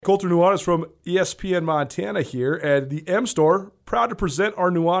Colter Nuanez from ESPN Montana here, and the M Store, proud to present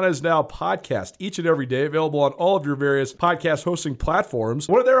our Nuanez Now podcast each and every day, available on all of your various podcast hosting platforms.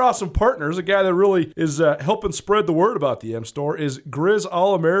 One of their awesome partners, a guy that really is helping spread the word about the M Store, is Grizz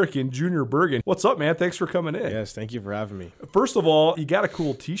All-American Junior Bergen. What's up, man? Thanks for coming in. Yes, thank you for having me. First of all, you got a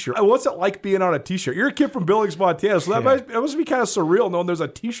cool t-shirt. What's it like being on a t-shirt? You're a kid from Billings, Montana, so that must be kind of surreal knowing there's a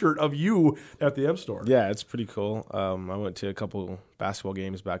t-shirt of you at the M Store. Yeah, it's pretty cool. I went to a couple basketball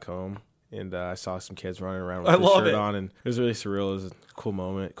games back home, and I saw some kids running around with the shirt on, and it was really surreal. It was a cool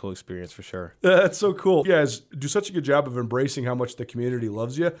moment, cool experience for sure. That's so cool. You guys do such a good job of embracing how much the community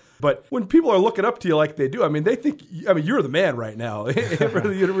loves you. But when people are looking up to you like they do, they think, you're the man right now for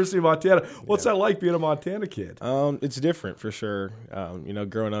the University of Montana. What's that like being a Montana kid? It's different for sure.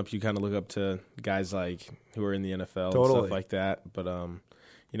 Growing up, you kind of look up to guys like who are in the NFL and stuff like that. But,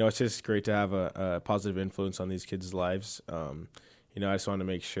 it's just great to have a positive influence on these kids' lives. I just want to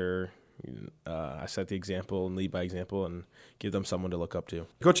make sure I set the example and lead by example and give them someone to look up to.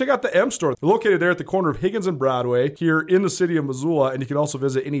 Go check out the M Store. They're located there at the corner of Higgins and Broadway here in the city of Missoula, and you can also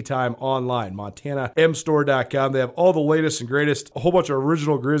visit anytime online, montanamstore.com. They have all the latest and greatest, a whole bunch of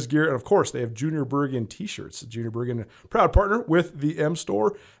original Grizz gear, and of course, they have Junior Bergen t-shirts. Junior Bergen, proud partner with the M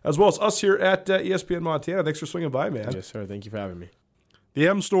Store, as well as us here at ESPN Montana. Thanks for swinging by, man. Yes, sir. Thank you for having me. The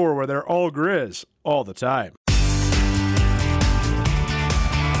M Store, where they're all Grizz all the time.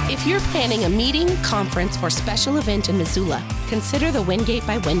 If you're planning a meeting, conference, or special event in Missoula, consider the Wingate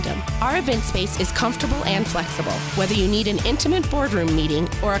by Wyndham. Our event space is comfortable and flexible. Whether you need an intimate boardroom meeting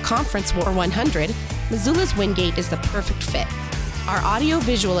or a conference for 100, Missoula's Wingate is the perfect fit. Our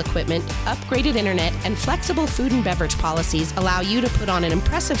audio-visual equipment, upgraded internet, and flexible food and beverage policies allow you to put on an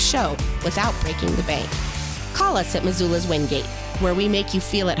impressive show without breaking the bank. Call us at Missoula's Wingate, where we make you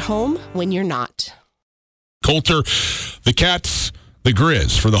feel at home when you're not. Colter, the Cats, the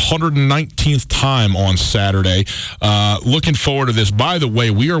Grizz for the 119th time on Saturday. Looking forward to this. By the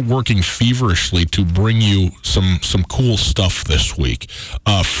way, we are working feverishly to bring you some cool stuff this week.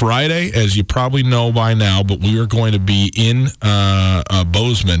 Friday, as you probably know by now, but we are going to be in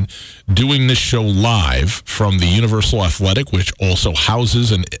Bozeman doing this show live from the Universal Athletic, which also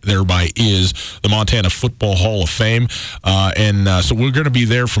houses and thereby is the Montana Football Hall of Fame. So we're going to be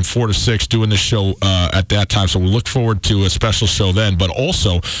there from 4 to 6 doing this show at that time. So we look forward to a special show then. But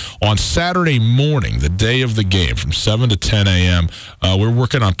also on Saturday morning, the day of the game, from 7 to 10 a.m., we're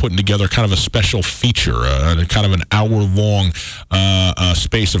working on putting together kind of a special feature, kind of an hour-long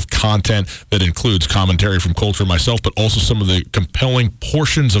space of content that includes commentary from Colter and myself, but also some of the compelling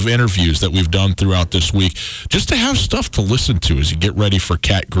portions of interviews that we've done throughout this week, just to have stuff to listen to as you get ready for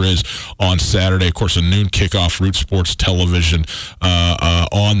Cat Grizz on Saturday. Of course, a noon kickoff, Root Sports Television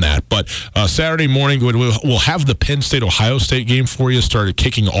on that. But Saturday morning, we'll have the Penn State-Ohio State game for you. Started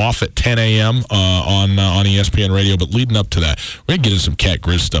kicking off at 10 a.m. on ESPN Radio, but leading up to that, we're going to get into some Cat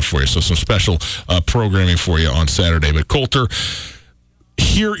Grizz stuff for you, so some special programming for you on Saturday. But Colter,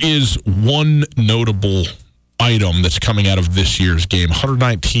 here is one notable item that's coming out of this year's game.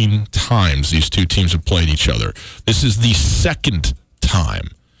 119 times these two teams have played each other. This is the second time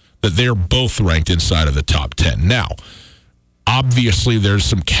that they're both ranked inside of the top 10. Now, obviously, there's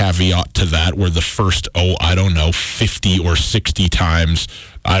some caveat to that where the first, 50 or 60 times,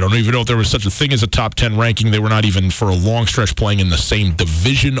 I don't even know if there was such a thing as a top 10 ranking. They were not even for a long stretch playing in the same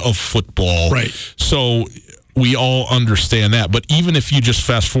division of football. Right. So we all understand that. But even if you just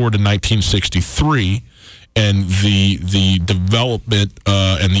fast forward to 1963 and the development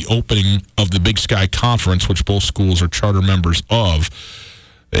and the opening of the Big Sky Conference, which both schools are charter members of,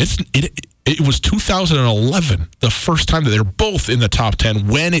 it was 2011, the first time that they're both in the top 10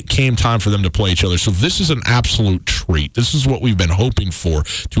 when it came time for them to play each other. So this is an absolute treat. This is what we've been hoping for,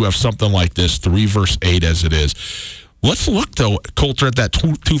 to have something like this, 3 versus 8 as it is. Let's look, though, Colter, at that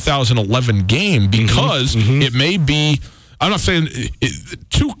 2011 game, because it may be, I'm not saying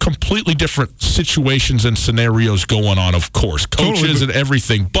two completely different situations and scenarios going on, of course, coaches and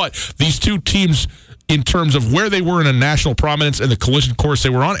everything, but these two teams, in terms of where they were in a national prominence and the collision course they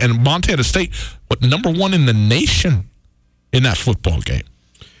were on, and Montana State, number 1 in the nation in that football game.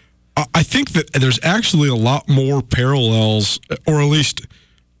 I think that there's actually a lot more parallels, or at least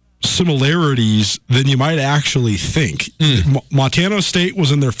similarities, than you might actually think. Montana State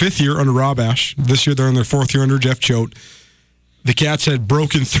was in their 5th year under Rob Ash. This year they're in their 4th year under Jeff Choate. The Cats had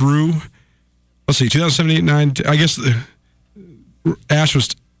broken through, 2007, 8, 9, I guess Ash was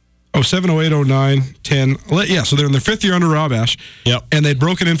 07, 08, 09, 10. Yeah, so they're in their 5th year under Rob Ash. Yep. And they'd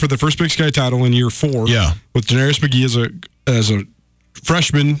broken in for the first Big Sky title in year 4. Yeah. With Denarius McGee as a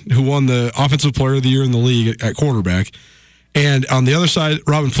freshman who won the Offensive Player of the Year in the league at quarterback. And on the other side,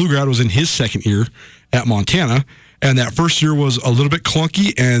 Robin Pflugrad was in his second year at Montana. And that first year was a little bit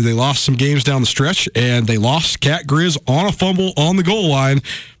clunky, and they lost some games down the stretch, and they lost Cat Grizz on a fumble on the goal line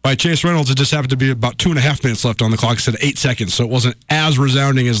by Chase Reynolds. It just happened to be about 2.5 minutes left on the clock instead of 8 seconds, so it wasn't as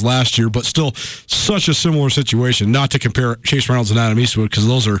resounding as last year, but still such a similar situation. Not to compare Chase Reynolds and Adam Eastwood, because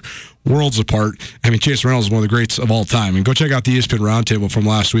those are worlds apart. I mean, Chase Reynolds is one of the greats of all time. And go check out the ESPN Roundtable from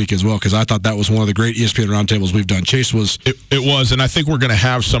last week as well, because I thought that was one of the great ESPN Roundtables we've done. Chase was... It was, and I think we're going to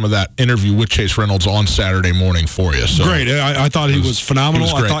have some of that interview with Chase Reynolds on Saturday morning for you. So great. I thought he was phenomenal.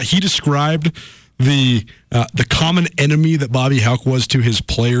 I thought he described the common enemy that Bobby Hauck was to his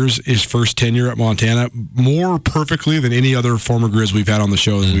players his first tenure at Montana more perfectly than any other former Grizz we've had on the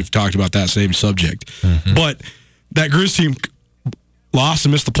show, and we've talked about that same subject. Mm-hmm. But that Grizz team lost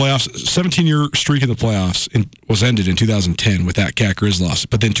and missed the playoffs. 17-year streak in the playoffs was ended in 2010 with that Cat Grizz loss.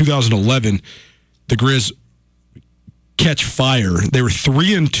 But then 2011, the Grizz catch fire. They were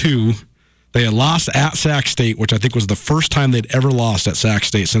 3-2. They had lost at Sac State, which I think was the first time they'd ever lost at Sac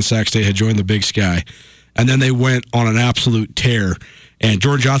State since Sac State had joined the Big Sky. And then they went on an absolute tear. And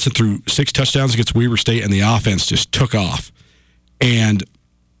Jordan Johnson threw 6 touchdowns against Weber State, and the offense just took off. And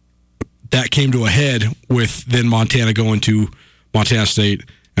that came to a head with then Montana going to Montana State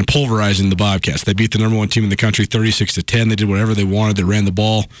and pulverizing the Bobcats. They beat the number 1 team in the country 36-10. They did whatever they wanted. They ran the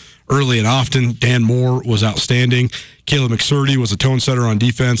ball early and often. Dan Moore was outstanding. Caleb McSurdy was a tone setter on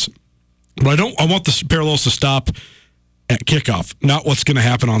defense. But I want the parallels to stop at kickoff, not what's going to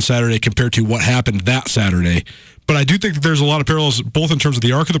happen on Saturday compared to what happened that Saturday. But I do think that there's a lot of parallels, both in terms of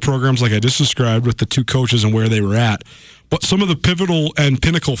the arc of the programs, like I just described, with the 2 coaches and where they were at. But some of the pivotal and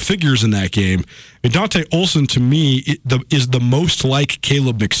pinnacle figures in that game, Dante Olson, to me, is the most like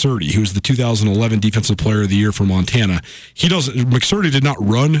Caleb McSurdy, who's the 2011 Defensive Player of the Year for Montana. McSurdy did not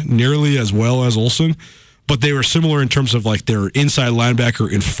run nearly as well as Olson, but they were similar in terms of like their inside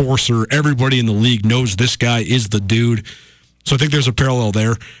linebacker, enforcer. Everybody in the league knows this guy is the dude. So I think there's a parallel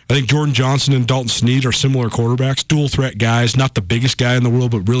there. I think Jordan Johnson and Dalton Snead are similar quarterbacks, dual threat guys, not the biggest guy in the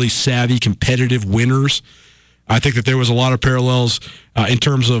world, but really savvy, competitive winners. I think that there was a lot of parallels in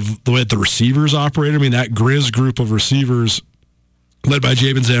terms of the way that the receivers operated. I mean, that Grizz group of receivers led by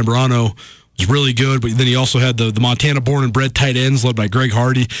Jabin Zambrano was really good, but then he also had the Montana-born and bred tight ends led by Greg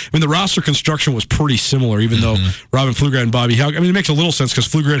Hardy. I mean, the roster construction was pretty similar, even though Robin Pflugrad and Bobby Hauck, I mean, it makes a little sense because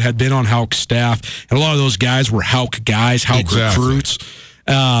Pflugrad had been on Hauck's staff, and a lot of those guys were Hauck guys, Hauck recruits.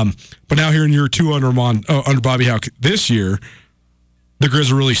 But now here in year 2 under Bobby Hauck this year, the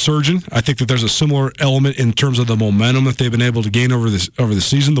Grizz are really surging. I think that there's a similar element in terms of the momentum that they've been able to gain over the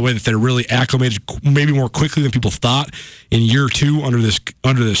season, the way that they're really acclimated maybe more quickly than people thought in year 2 under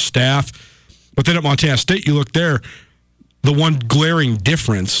this staff. But then at Montana State, you look there, the one glaring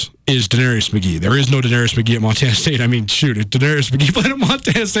difference is Denarius McGee. There is no Denarius McGee at Montana State. I mean, shoot, if Denarius McGee played at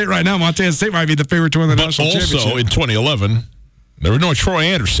Montana State right now, Montana State might be the favorite to win the national championship. Also, in 2011, there was no Troy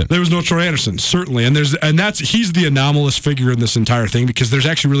Anderson. There was no Troy Anderson, certainly. And he's the anomalous figure in this entire thing because there's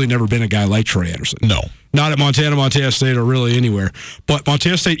actually really never been a guy like Troy Anderson. No. Not at Montana State, or really anywhere. But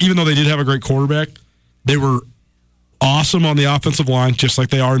Montana State, even though they did have a great quarterback, they were awesome on the offensive line, just like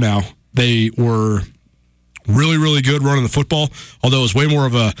they are now. They were really, really good running the football, although it was way more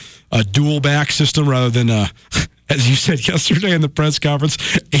of a dual back system rather than as you said yesterday in the press conference,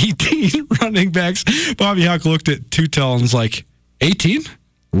 18 running backs. Bobby Hauck looked at Tutel and was like, 18?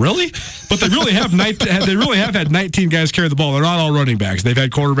 Really? But they really have had 19 guys carry the ball. They're not all running backs. They've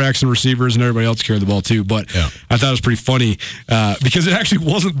had quarterbacks and receivers and everybody else carry the ball too. But yeah. I thought it was pretty funny because it actually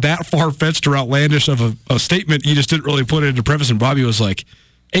wasn't that far-fetched or outlandish of a statement. You just didn't really put it into preface, and Bobby was like,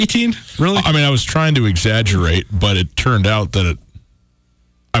 18? Really? I mean, I was trying to exaggerate, but it turned out that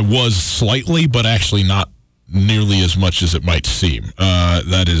I was slightly, but actually not nearly as much as it might seem.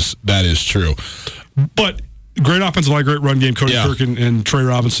 That is true. But great offensive line, great run game. Cody Kirk and Trey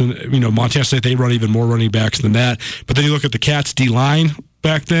Robinson. You know, Montana State, they run even more running backs than that. But then you look at the Cats D-line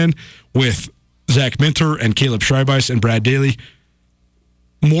back then with Zach Minter and Caleb Schreibeis and Brad Daly.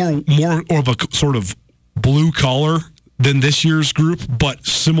 More of a sort of blue collar than this year's group, but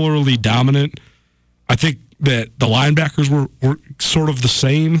similarly dominant. I think that the linebackers were sort of the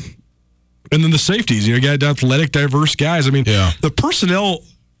same. And then the safeties, you got athletic, diverse guys. I mean, the personnel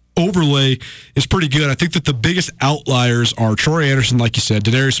overlay is pretty good. I think that the biggest outliers are Troy Anderson, like you said.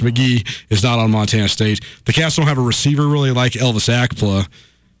 Denarius McGee is not on Montana State. The Cats don't have a receiver really like Elvis Akpla.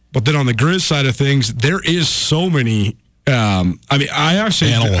 But then on the Grizz side of things, there is so many I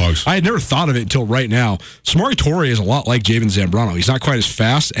actually analogs. I had never thought of it until right now. Samori Toure is a lot like Jabin Zambrano. He's not quite as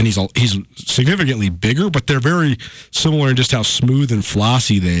fast, and he's significantly bigger, but they're very similar in just how smooth and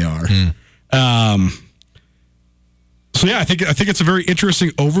flossy they are. I actually think that, I had never thought of it until right now. Samori Toure is a lot like Jabin Zambrano. He's not quite as fast, and he's significantly bigger, but they're very similar in just how smooth and flossy they are. Samori Toure is a lot like Jabin Zambrano. He's not quite as fast, and he's significantly bigger, but they're very similar in just how smooth and flossy they are. So yeah, I think it's a very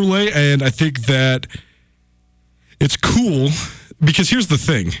interesting overlay, and I think that it's cool because here's the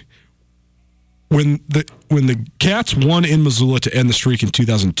thing: when the Cats won in Missoula to end the streak in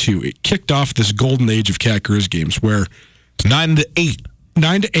 2002, it kicked off this golden age of Cat Grizz games where it's 9-8.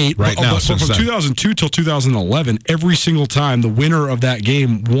 9-8 right now. But from 2002 till 2011, every single time the winner of that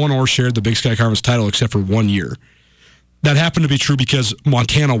game won or shared the Big Sky Conference title, except for 1 year. That happened to be true because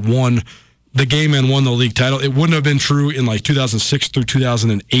Montana won the game and won the league title. It wouldn't have been true in like 2006 through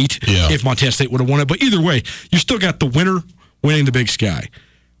 2008 if Montana State would have won it. But either way, you still got the winner winning the Big Sky.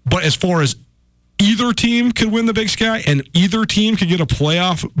 But as far as either team could win the Big Sky and either team could get a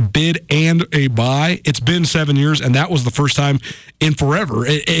playoff bid and a bye, it's been 7 years, and that was the first time in forever,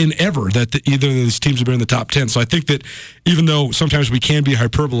 that either of these teams have been in the top 10. So I think that even though sometimes we can be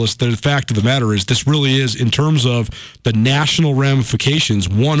hyperbolous, the fact of the matter is this really is, in terms of the national ramifications,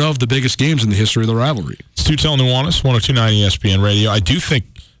 one of the biggest games in the history of the rivalry. Stu Tell Nuanez, 102.9 ESPN Radio. I do think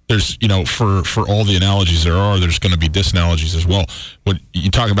there's, for all the analogies there's going to be disanalogies as well. When you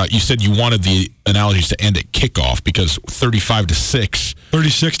talk about, you said you wanted the analogies to end at kickoff because 36 to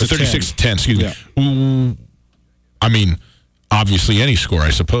 10, excuse me. Yeah. I mean, obviously any score,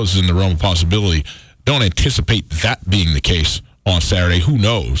 I suppose, is in the realm of possibility. Don't anticipate that being the case on Saturday. Who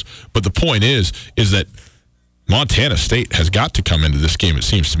knows? But the point is that Montana State has got to come into this game, it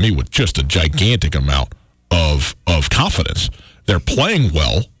seems to me, with just a gigantic amount of confidence. They're playing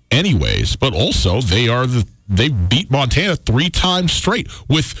well anyways, but also they beat Montana 3 times straight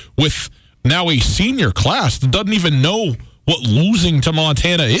with now a senior class that doesn't even know what losing to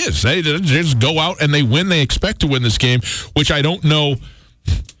Montana is. They just go out and they win. They expect to win this game, which I don't know.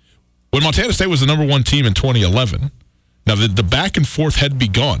 When Montana State was the number 1 team in 2011, now the back and forth had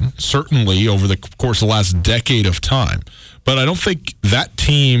begun, certainly over the course of the last decade of time, but I don't think that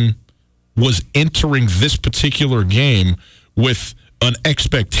team was entering this particular game with an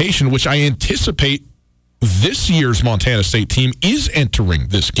expectation, which I anticipate this year's Montana State team is entering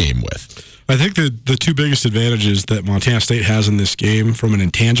this game with. I think the 2 biggest advantages that Montana State has in this game from an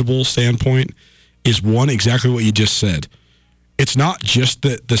intangible standpoint is, one, exactly what you just said. It's not just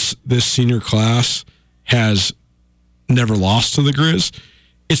that this senior class has never lost to the Grizz.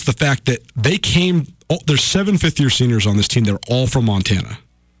 It's the fact that there's 7 fifth-year seniors on this team. They're all from Montana.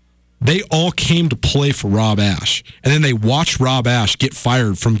 They all came to play for Rob Ashe, and then they watched Rob Ashe get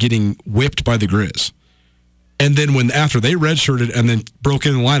fired from getting whipped by the Grizz. And then after they redshirted and then broke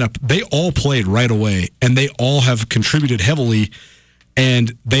in the lineup, they all played right away, and they all have contributed heavily,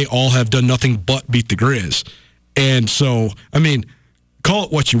 and they all have done nothing but beat the Grizz. And so, I mean, call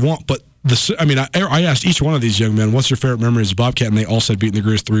it what you want, but I asked each one of these young men, what's your favorite memory as a Bobcat? And they all said beating the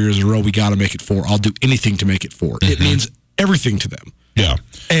Grizz 3 years in a row, we got to make it 4. I'll do anything to make it 4. Mm-hmm. It means everything to them. Yeah.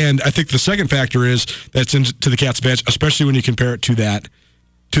 And I think the second factor is that's to the Cats' advantage, especially when you compare it to that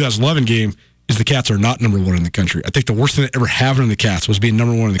 2011 game, is the Cats are not number 1 in the country. I think the worst thing that ever happened in the Cats was being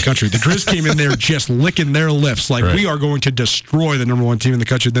number 1 in the country. The Grizz came in there just licking their lips like, right, we are going to destroy the number 1 team in the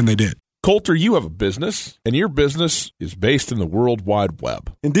country. Then they did. Coulter, you have a business, and your business is based in the World Wide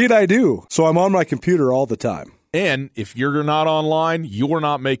Web. Indeed I do. So I'm on my computer all the time. And if you're not online, you're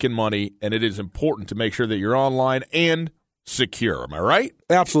not making money, and it is important to make sure that you're online and secure. Am I right?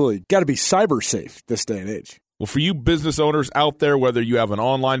 Absolutely. Got to be cyber safe this day and age. Well, for you business owners out there, whether you have an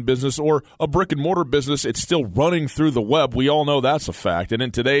online business or a brick-and-mortar business, it's still running through the web. We all know that's a fact. And in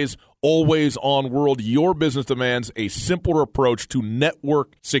today's always-on world, your business demands a simpler approach to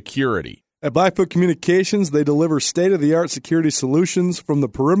network security. At Blackfoot Communications, they deliver state-of-the-art security solutions from the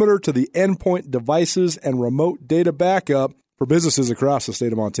perimeter to the endpoint devices and remote data backup for businesses across the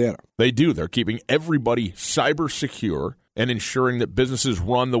state of Montana. They do. They're keeping everybody cyber secure and ensuring that businesses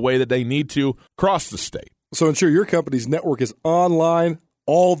run the way that they need to across the state. So ensure your company's network is online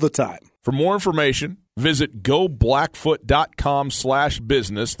all the time. For more information, visit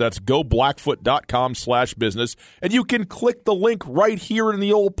goblackfoot.com/business. That's goblackfoot.com/business. And you can click the link right here in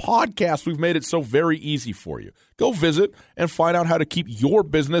the old podcast. We've made it so very easy for you. Go visit and find out how to keep your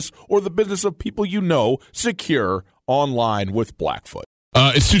business or the business of people you know secure online with Blackfoot.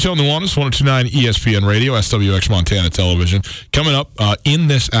 It's Stu Tell Nuanez, 102.9 ESPN Radio, SWX Montana Television. Coming up in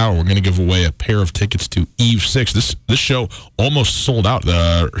this hour, we're going to give away a pair of tickets to Eve 6. This show almost sold out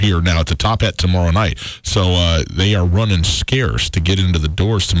here now at the Top Hat tomorrow night. So they are running scarce to get into the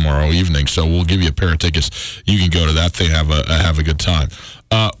doors tomorrow evening. So we'll give you a pair of tickets. You can go to that thing, have a good time.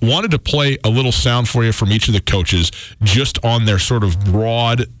 Wanted to play a little sound for you from each of the coaches just on their sort of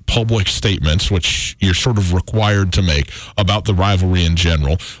broad public statements, which you're sort of required to make about the rivalry in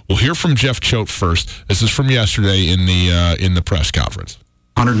general. We'll hear from Jeff Choate first. This is from yesterday in the press conference.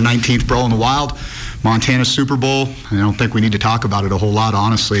 119th Brawl in the Wild. Montana Super Bowl, I don't think we need to talk about it a whole lot,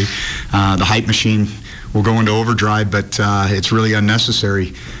 honestly. The hype machine will go into overdrive, but it's really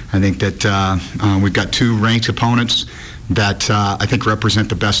unnecessary. I think that we've got 2 ranked opponents that I think represent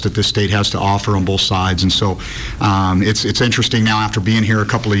the best that this state has to offer on both sides. And so it's interesting now, after being here a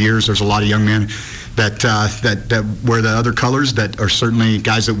couple of years, there's a lot of young men that wear the other colors, that are certainly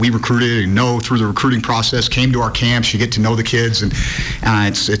guys that we recruited and know through the recruiting process, came to our camps. You get to know the kids, and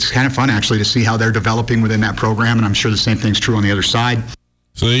it's kind of fun actually to see how they're developing within that program, and I'm sure the same thing's true on the other side.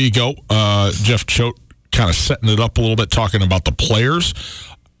 So there you go. Jeff Choate kind of setting it up a little bit, talking about the players.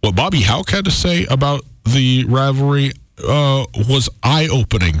 What Bobby Hauck had to say about the rivalry was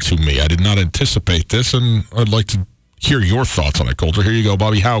eye-opening to me. I did not anticipate this, and I'd like to hear your thoughts on it, Colter. Here you go,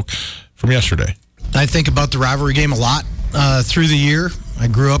 Bobby Hauck from yesterday. I think about the rivalry game a lot through the year. I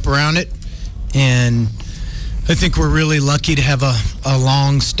grew up around it, and I think we're really lucky to have a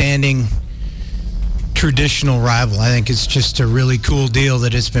long-standing traditional rival. I think it's just a really cool deal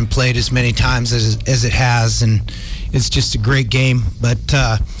that it's been played as many times as it has, and it's just a great game. But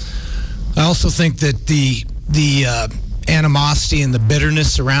I also think that the animosity and the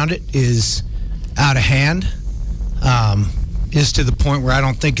bitterness around it is out of hand, is to the point where I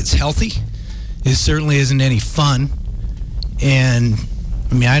don't think it's healthy. It certainly isn't any fun. And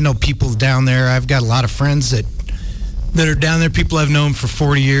I mean, I know people down there. I've got a lot of friends that are down there, people I've known for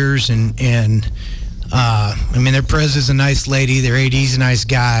 40 years, and I mean, their pres is a nice lady, their AD's a nice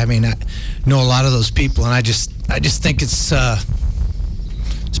guy. I mean, I know a lot of those people, and I just think it's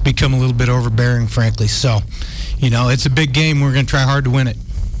become a little bit overbearing, frankly. So, it's a big game. We're going to try hard to win it.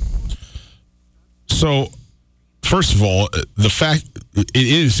 So, first of all, the fact it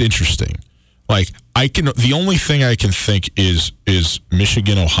is interesting. Like, the only thing I can think is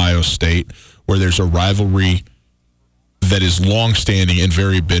Michigan, Ohio State, where there's a rivalry that is long-standing and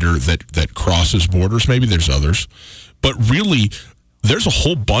very bitter that crosses borders. Maybe there's others. But really, there's a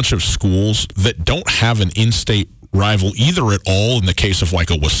whole bunch of schools that don't have an in-state rival either at all, in the case of like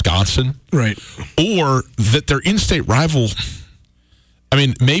a Wisconsin. Right. Or that their in-state rival, I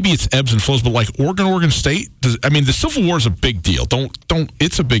mean, maybe it's ebbs and flows, but like Oregon State, the Civil War is a big deal.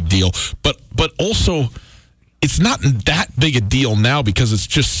 It's a big deal. But also, it's not that big a deal now because it's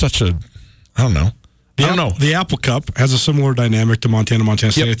just such a, I don't know. The Apple Cup has a similar dynamic to Montana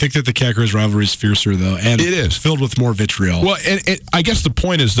State. Yep. I think that the Cat-Grizz rivalry is fiercer, though, and it is filled with more vitriol. Well, and I guess the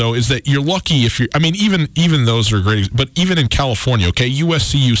point is, though, is that you're lucky if you're. I mean, even those are great, but even in California, okay,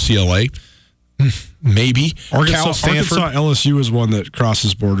 USC, UCLA, maybe Arkansas, LSU is one that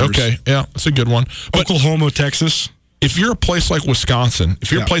crosses borders. Okay, yeah, that's a good one. But Oklahoma, Texas. If you're a place like Wisconsin,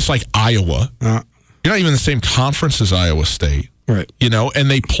 if you're a place like Iowa, you're not even in the same conference as Iowa State. Right.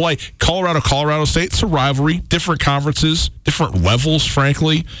 And they play Colorado State. It's a rivalry, different conferences, different levels,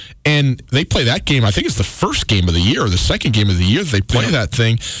 frankly. And they play that game. I think it's the first game of the year or the second game of the year that they play that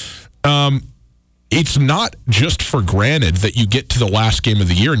thing. It's not just for granted that you get to the last game of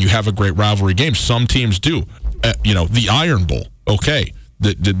the year and you have a great rivalry game. Some teams do. The Iron Bowl, okay.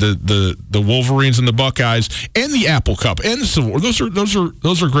 The Wolverines and the Buckeyes and the Apple Cup and the Civil War. Those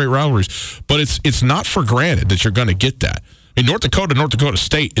are great rivalries. But it's not for granted that you're going to get that. I mean, North Dakota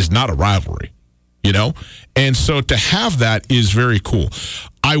State is not a rivalry, And so to have that is very cool.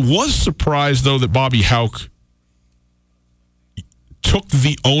 I was surprised, though, that Bobby Hauck took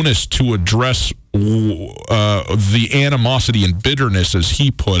the onus to address the animosity and bitterness, as he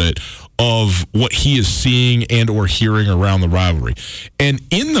put it, of what he is seeing and or hearing around the rivalry. And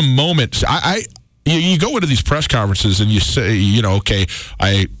in the moment, you go into these press conferences and you say, okay,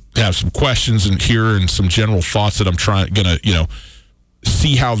 I have some questions and some general thoughts that I'm gonna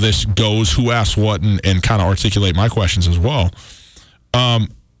see how this goes, who asks what, and kind of articulate my questions as well.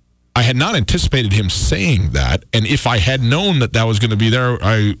 I had not anticipated him saying that, and if I had known that was going to be there,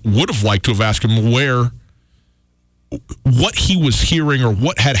 I would have liked to have asked him what he was hearing or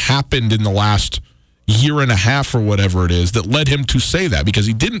what had happened in the last year and a half or whatever it is that led him to say that, because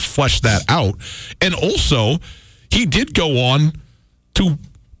he didn't flesh that out. And also, he did go on to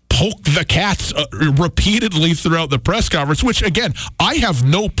poke the Cats repeatedly throughout the press conference, which, again, I have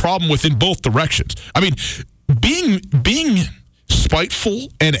no problem with in both directions. I mean, being spiteful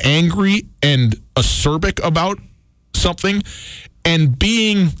and angry and acerbic about something and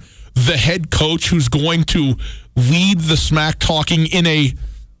being the head coach who's going to lead the smack talking in a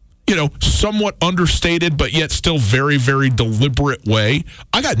somewhat understated but yet still very, very deliberate way.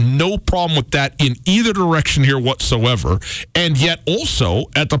 I got no problem with that in either direction here whatsoever. And yet also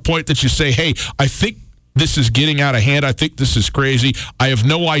at the point that you say, hey, I think this is getting out of hand. I think this is crazy. I have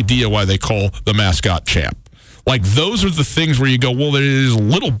no idea why they call the mascot champ. Like, those are the things where you go, well, there is a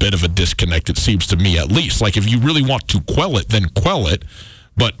little bit of a disconnect, it seems to me, at least. Like, if you really want to quell it, then quell it.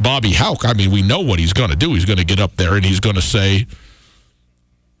 But Bobby Hauck, I mean, we know what he's going to do. He's going to get up there and he's going to say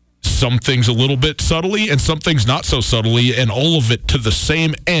some things a little bit subtly and some things not so subtly, and all of it to the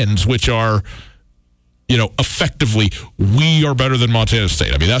same ends, which are, effectively, we are better than Montana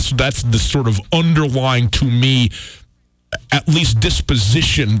State. I mean, that's the sort of underlying, to me, at least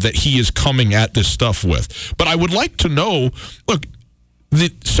disposition that he is coming at this stuff with. But I would like to know, look,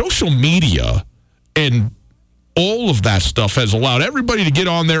 the social media and all of that stuff has allowed everybody to get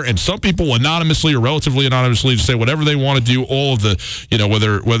on there, and some people anonymously or relatively anonymously to say whatever they want to do. All of the,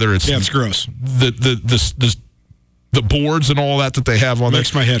 whether it's it's gross. The boards and all that they have on there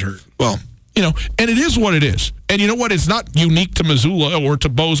makes my head hurt. Well, and it is what it is. And you know what? It's not unique to Missoula or to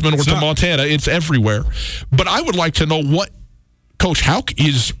Bozeman or to Montana. It's everywhere. But I would like to know what Coach Hauck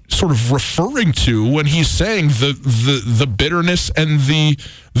is sort of referring to when he's saying the bitterness and the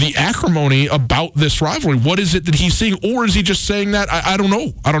acrimony about this rivalry. What is it that he's seeing, or is he just saying that? I don't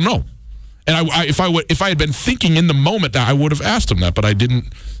know. And if I had been thinking in the moment, I would have asked him that, but I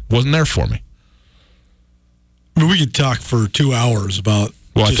didn't. Wasn't there for me. I mean, we could talk for 2 hours about.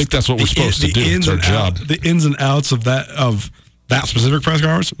 Well, I think that's what we're supposed to do. It's our job. The ins and outs of that specific press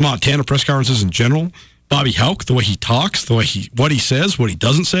conference, Montana press conferences in general. Bobby Hauck, the way he talks, what he says, what he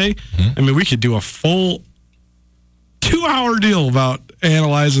doesn't say. Mm-hmm. I mean, we could do a full 2-hour deal about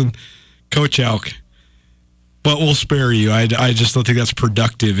analyzing Coach Hauck, but we'll spare you. I just don't think that's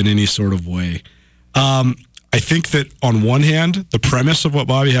productive in any sort of way. I think that on one hand, the premise of what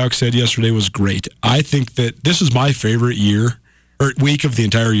Bobby Hauck said yesterday was great. I think that this is my favorite week of the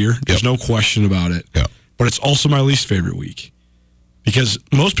entire year. There's no question about it. Yep. But it's also my least favorite week. Because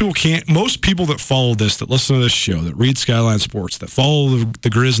most people that follow this, that listen to this show, that read Skyline Sports, that follow the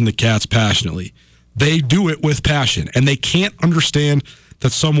Grizz and the Cats passionately, they do it with passion. And they can't understand that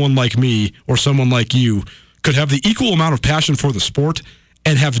someone like me or someone like you could have the equal amount of passion for the sport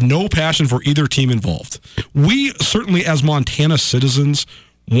and have no passion for either team involved. We certainly, as Montana citizens,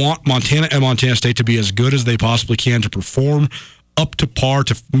 want Montana and Montana State to be as good as they possibly can, to perform up to par,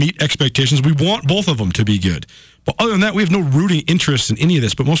 to meet expectations. We want both of them to be good. But other than that, we have no rooting interest in any of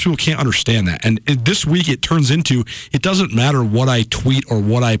this, but most people can't understand that. And this week it turns into, it doesn't matter what I tweet or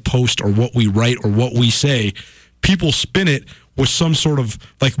what I post or what we write or what we say. People spin it with some sort of,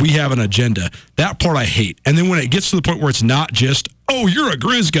 like, we have an agenda. That part I hate. And then when it gets to the point where it's not just, oh, you're a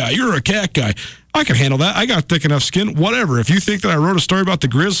Grizz guy, you're a Cat guy, I can handle that. I got thick enough skin. Whatever. If you think that I wrote a story about the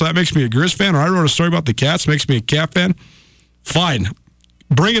Grizz, so that makes me a Grizz fan, or I wrote a story about the Cats, makes me a Cat fan, fine.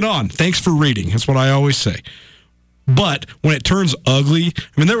 Bring it on. Thanks for reading. That's what I always say. But when it turns ugly,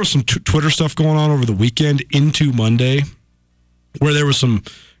 I mean, there was some Twitter stuff going on over the weekend into Monday where there was some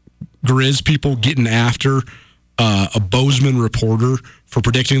Grizz people getting after a Bozeman reporter for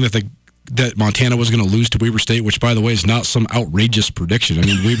predicting that Montana was going to lose to Weber State, which, by the way, is not some outrageous prediction. I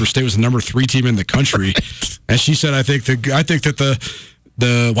mean, Weber State was the number 3 team in the country. And she said, I think that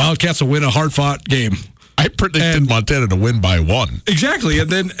the Wildcats will win a hard-fought game. I predicted Montana to win by 1. Exactly. And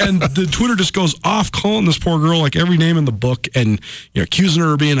the Twitter just goes off calling this poor girl like every name in the book and accusing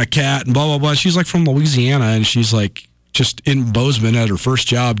her of being a cat and blah, blah, blah. She's like from Louisiana, and she's like just in Bozeman at her first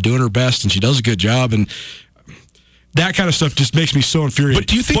job doing her best, and she does a good job. And that kind of stuff just makes me so infuriated. But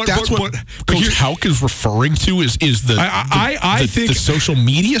do you think that's what Coach Hauck is referring to is the social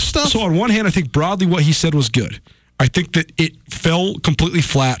media stuff? So on one hand, I think broadly what he said was good. I think that it fell completely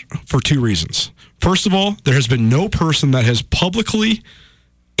flat for 2 reasons. First of all, there has been no person that has publicly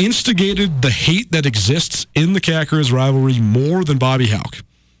instigated the hate that exists in the Cat-Grizz rivalry more than Bobby Hauck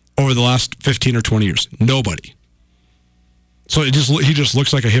over the last 15 or 20 years. Nobody. So he just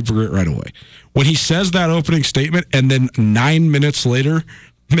looks like a hypocrite right away. When he says that opening statement and then 9 minutes later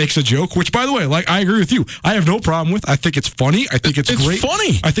makes a joke, which, by the way, like, I agree with you. I have no problem with. I think it's funny. I think it's great.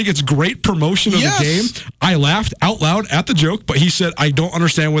 Funny. I think it's great promotion of the game. I laughed out loud at the joke, but he said, I don't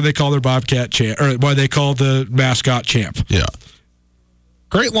understand why they call their Bobcat champ, or why they call the mascot champ. Yeah.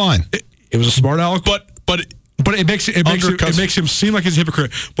 Great line. It was a smart aleck, but it makes him seem like he's a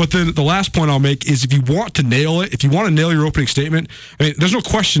hypocrite. But then the last point I'll make is, if you want to nail it, if you want to nail your opening statement, I mean, there's no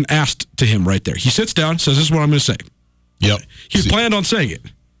question asked to him right there. He sits down, says, this is what I'm going to say. Yep. He planned on saying it.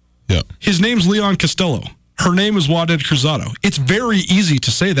 Yeah. His name's Leon Costello. Her name is Waded Cruzado. It's very easy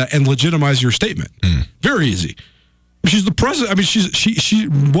to say that and legitimize your statement. Very easy. She's the president. I mean, she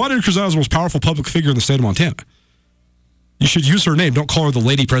Waded Cruzado is the most powerful public figure in the state of Montana. You should use her name. Don't call her the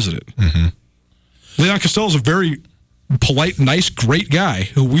lady president. Mm-hmm. Leon Costello is a very polite, nice, great guy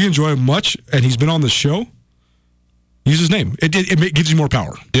who we enjoy much, and he's been on the show. Use his name. It gives you more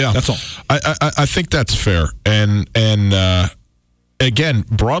power. Yeah, that's all. I think that's fair. And again,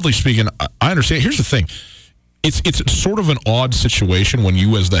 broadly speaking, I understand. Here's the thing: it's sort of an odd situation when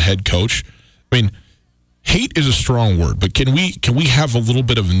you, as the head coach, I mean, hate is a strong word, but can we have a little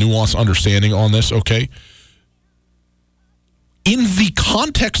bit of nuanced understanding on this? Okay. In the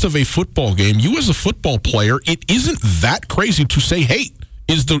context of a football game, you as a football player, it isn't that crazy to say hate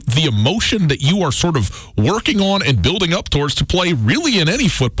is the emotion that you are sort of working on and building up towards to play really in any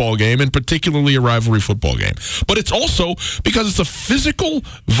football game, and particularly a rivalry football game. But it's also because it's a physical,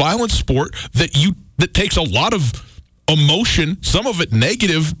 violent sport that takes a lot of emotion, some of it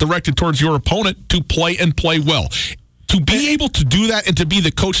negative, directed towards your opponent to play and play well. To be able to do that and to be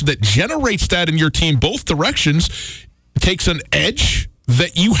the coach that generates that in your team both directions takes an edge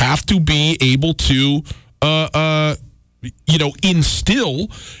that you have to be able to instill,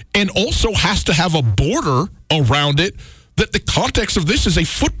 and also has to have a border around it that the context of this is a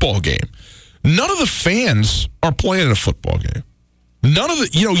football game. None of the fans are playing in a football game. None of the,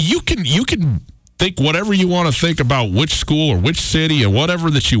 you can think whatever you want to think about which school or which city or whatever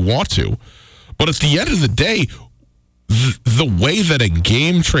that you want to, but at the end of the day, the way that a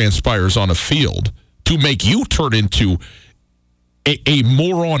game transpires on a field to make you turn into a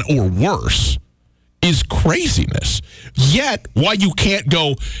moron or worse is craziness. Yet, why you can't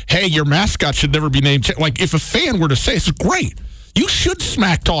go, hey, your mascot should never be named. Like, if a fan were to say, it's great. You should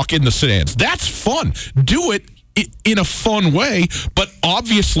smack talk in the stands. That's fun. Do it in a fun way. But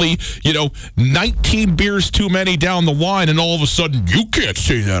obviously, 19 beers too many down the line, and all of a sudden, you can't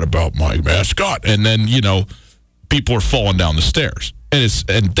say that about my mascot. And then, people are falling down the stairs.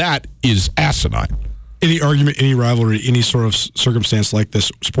 And that is asinine. Any argument, any rivalry, any sort of circumstance like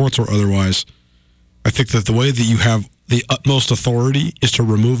this, sports or otherwise, I think that the way that you have the utmost authority is to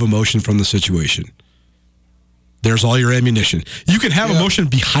remove emotion from the situation. There's all your ammunition. You can have emotion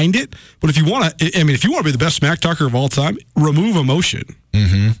behind it, but if you want to be the best smack talker of all time, remove emotion.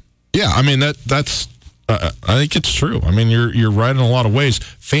 Mm-hmm. Yeah, I mean that's. I think it's true. I mean, you're right in a lot of ways.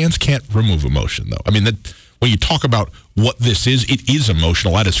 Fans can't remove emotion, though. I mean, when you talk about what this is, it is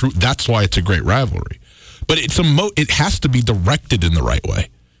emotional at its root. That's why it's a great rivalry. But it has to be directed in the right way.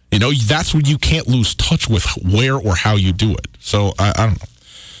 That's when you can't lose touch with where or how you do it. So, I don't know.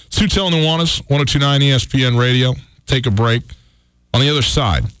 Sutil and Nuanez, 102.9 ESPN Radio. Take a break. On the other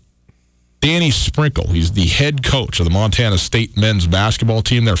side, Danny Sprinkle. He's the head coach of the Montana State men's basketball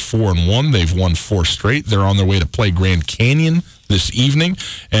team. They're 4-1. They've won 4 straight. They're on their way to play Grand Canyon this evening,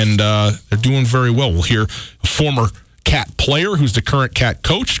 and they're doing very well. We'll hear a former Cat player who's the current Cat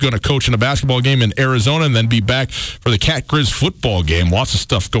coach, going to coach in a basketball game in Arizona and then be back for the Cat Grizz football game. Lots of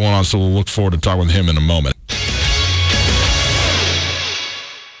stuff going on, so we'll look forward to talking with him in a moment.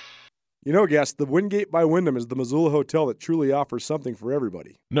 Guest, the Wingate by Wyndham is the Missoula hotel that truly offers something for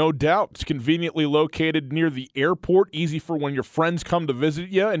everybody. No doubt. It's conveniently located near the airport, easy for when your friends come to visit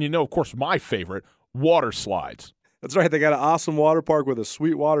you, and of course, my favorite, water slides. That's right. They got an awesome water park with a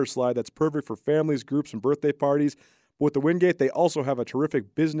sweet water slide that's perfect for families, groups, and birthday parties. With the Wingate, they also have a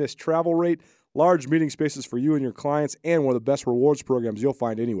terrific business travel rate, large meeting spaces for you and your clients, and one of the best rewards programs you'll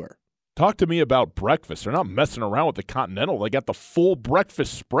find anywhere. Talk to me about breakfast. They're not messing around with the Continental. They got the full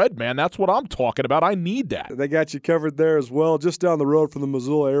breakfast spread, man. That's what I'm talking about. I need that. They got you covered there as well. Just down the road from the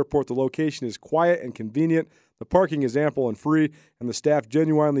Missoula Airport, the location is quiet and convenient. The parking is ample and free, and the staff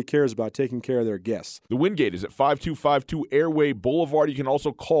genuinely cares about taking care of their guests. The Wingate is at 5252 Airway Boulevard. You can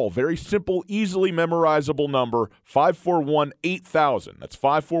also call. Very simple, easily memorizable number, 541-8000. That's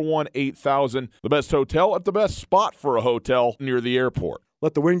 541-8000. The best hotel at the best spot for a hotel near the airport.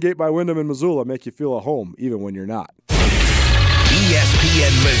 Let the Wingate by Wyndham in Missoula make you feel at home, even when you're not.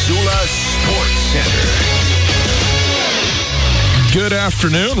 ESPN Missoula Sports Center. Good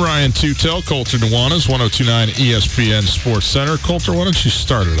afternoon, Ryan Tutel, Colter Nuanez, 102.9 ESPN Sports Center. Colter, why don't you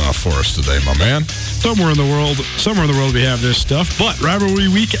start it off for us today, my man? Somewhere in the world we have this stuff, but rivalry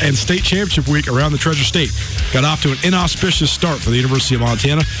week and state championship week around the Treasure State got off to an inauspicious start for the University of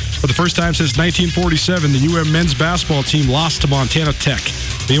Montana. For the first time since 1947, the UM men's basketball team lost to Montana Tech.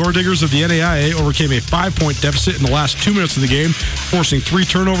 The Orediggers of the NAIA overcame a 5-point deficit in the last 2 minutes of the game, forcing 3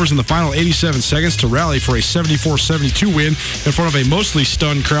 turnovers in the final 87 seconds to rally for a 74-72 win in front of a mostly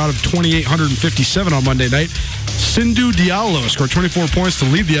stunned crowd of 2,857 on Monday night. Sindhu Diallo scored 24 points to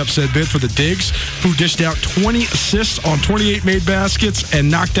lead the upset bid for the Digs, who dished out 20 assists on 28 made baskets and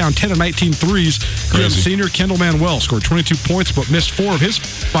knocked down 10 of 19 threes. UM senior Kendall Manuel scored 22 points but missed 4 of his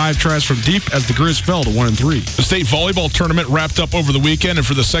 5 tries from deep as the Grizz fell to 1-3. The state volleyball tournament wrapped up over the weekend, and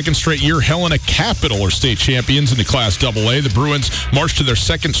for the the second straight year, Helena Capital are state champions in the Class AA. The Bruins marched to their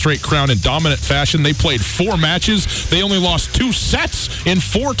second straight crown in dominant fashion. They played 4 matches. They only lost 2 sets in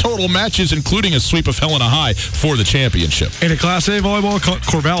 4 total matches, including a sweep of Helena High for the championship. In a Class A volleyball,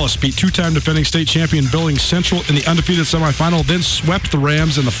 Corvallis beat 2-time defending state champion Billings Central in the undefeated semifinal, then swept the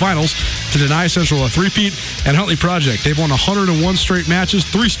Rams in the finals to deny Central a three-peat. And Huntley Project, they've won 101 straight matches,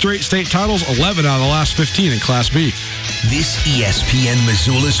 3 straight state titles, 11 out of the last 15 in Class B. This ESPN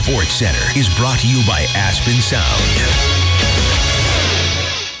Missoula Sports Center is brought to you by Aspen Sound.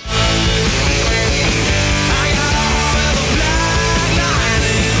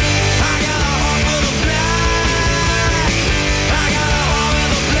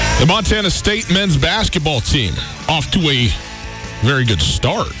 The Montana State men's basketball team off to a very good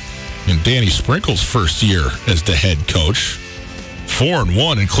start in Danny Sprinkle's first year as the head coach.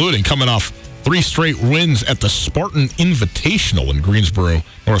 4-1, including coming off 3 straight wins at the Spartan Invitational in Greensboro,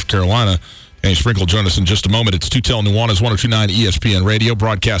 North Carolina. Danny Sprinkle join us in just a moment. It's Tutel Nuanez, 102.9 ESPN Radio,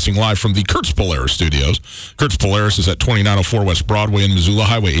 broadcasting live from the Kurtz Polaris studios. Kurtz Polaris is at 2904 West Broadway in Missoula,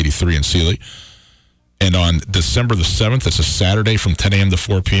 Highway 83 in Sealy. And on December the 7th, it's a Saturday from 10 a.m. to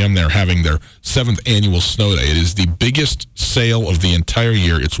 4 p.m., they're having their 7th annual snow day. It is the biggest sale of the entire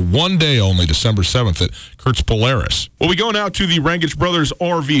year. It's one day only, December 7th at Kurtz Polaris. Well, we go now to the Rangich Brothers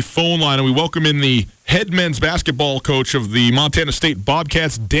RV phone line, and we welcome in the head men's basketball coach of the Montana State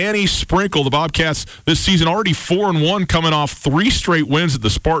Bobcats, Danny Sprinkle. The Bobcats this season already 4-1, coming off 3 straight wins at the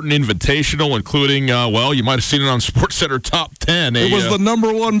Spartan Invitational, including, well, you might have seen it on SportsCenter Top 10. It was the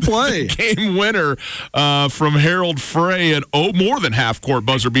number 1 play. Game winner from Harold Frey, an more than half-court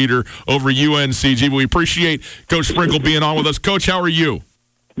buzzer beater over UNCG. But we appreciate Coach Sprinkle being on with us. Coach, how are you?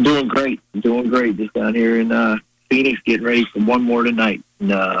 Doing great. Just down here in Phoenix, getting ready for one more tonight.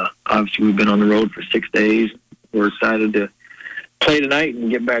 And obviously, we've been on the road for 6 days. We're excited to play tonight and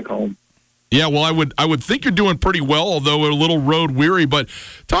get back home. Yeah, well, I would think you're doing pretty well, although we're a little road weary. But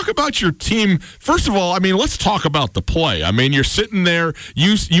talk about your team. First of all, I mean, let's talk about the play. I mean, you're sitting there.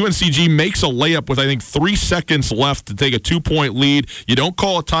 UNCG makes a layup with, I think, 3 seconds left to take a 2-point lead. You don't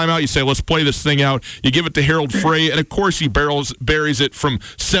call a timeout. You say, let's play this thing out. You give it to Harold Frey, and, of course, he buries it from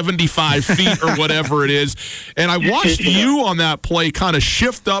 75 feet or whatever it is. And I watched you on that play kind of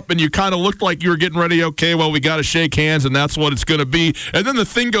shift up, and you kind of looked like you were getting ready. Okay, well, we got to shake hands, and that's what it's going to be. And then the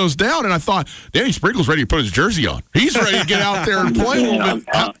thing goes down, and I thought, Danny Sprinkle's ready to put his jersey on. He's ready to get out there and play a little bit.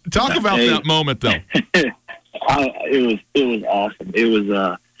 Talk about that moment, though. It was awesome. It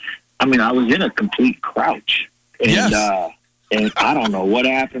was, I mean, I was in a complete crouch. And, yes. And I don't know what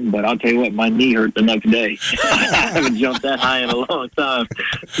happened, but I'll tell you what, my knee hurt the next day. I haven't jumped that high in a long time.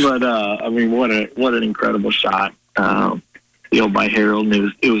 But, I mean, what an incredible shot, by Harold.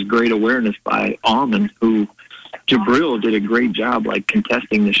 And it was great awareness by Almond, who Jabril did a great job, like,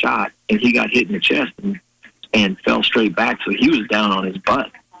 contesting the shot, and he got hit in the chest and fell straight back, so he was down on his butt.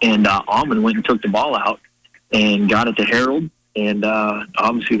 And Almond went and took the ball out and got it to Harold, and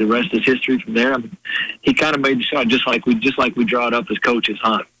obviously the rest is history from there. I mean, he kind of made the shot just like we draw it up as coaches,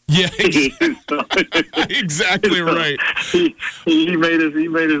 huh? Yeah, exactly right. He made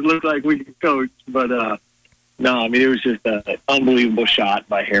us look like we could coach, but no, I mean, it was just an unbelievable shot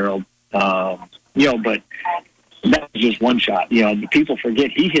by Harold. But that was just one shot. The people forget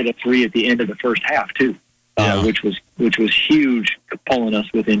he hit a 3 at the end of the first half too, which was huge, pulling us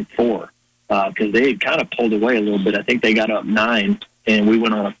within 4 because they had kind of pulled away a little bit. I think they got up 9, and we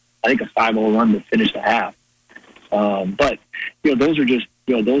went on a 5-0 run to finish the half. But those are just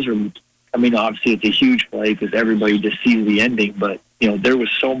those are. I mean, obviously it's a huge play because everybody just sees the ending, but there was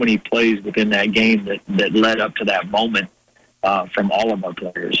so many plays within that game that led up to that moment from all of our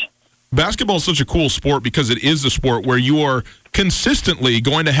players. Basketball is such a cool sport because it is a sport where you are consistently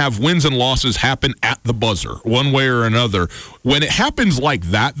going to have wins and losses happen at the buzzer, one way or another. When it happens like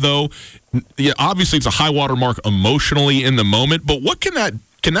that, though, obviously it's a high water mark emotionally in the moment, but what can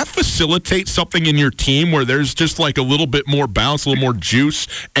that facilitate something in your team where there's just like a little bit more bounce, a little more juice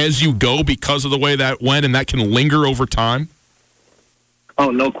as you go because of the way that went, and that can linger over time? Oh,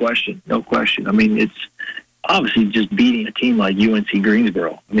 no question. I mean, it's obviously just beating a team like UNC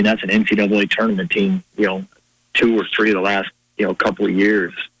Greensboro. I mean, that's an NCAA tournament team, 2 or 3 of the last, couple of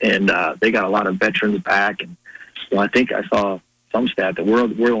years. And they got a lot of veterans back. And I think I saw some stat that we're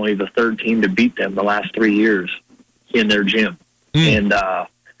only the 3rd team to beat them the last 3 years in their gym. And,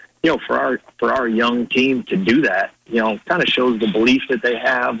 for our young team to do that, kind of shows the belief that they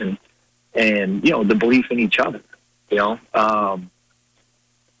have and the belief in each other,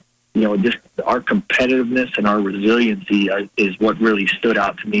 just our competitiveness and our resiliency is what really stood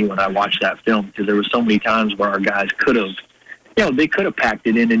out to me when I watched that film, because there were so many times where our guys could have they could have packed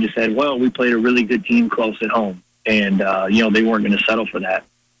it in and just said, well, we played a really good team close at home. And, they weren't going to settle for that.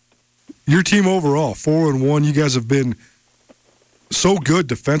 Your team overall, 4-1, you guys have been so good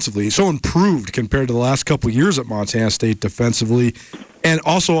defensively, so improved compared to the last couple of years at Montana State defensively. And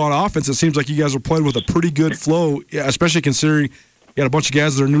also on offense, it seems like you guys are playing with a pretty good flow, especially considering you got a bunch of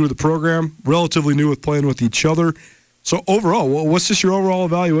guys that are new to the program, relatively new with playing with each other. So overall, what's just your overall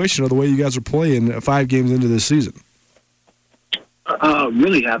evaluation of the way you guys are playing 5 games into this season?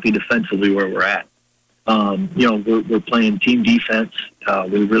 Really happy defensively where we're at. We're playing team defense.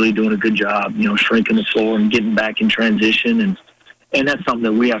 We're really doing a good job, shrinking the floor and getting back in transition. And that's something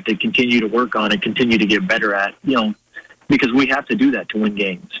that we have to continue to work on and continue to get better at, because we have to do that to win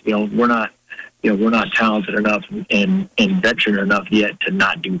games. We're not talented enough and veteran enough yet to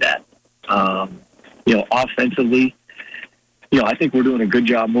not do that. Offensively, I think we're doing a good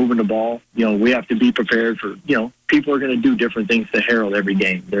job moving the ball. We have to be prepared for, people are going to do different things to Harold every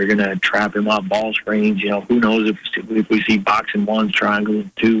game. They're going to trap him off ball screens. Who knows if we see boxing ones, triangles,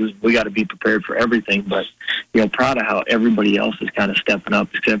 twos. We got to be prepared for everything. But, proud of how everybody else is kind of stepping up,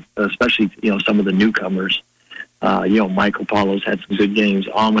 especially, some of the newcomers. Michael Paulo's had some good games.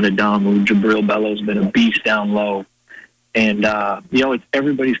 Ahmed Adamu, Jabril Bello's been a beast down low. And,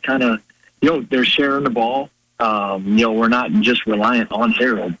 everybody's kind of, they're sharing the ball. We're not just reliant on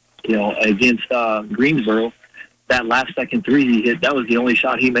Harold. Against Greensboro, that last second three he hit, that was the only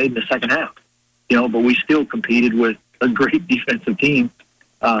shot he made in the second half. But we still competed with a great defensive team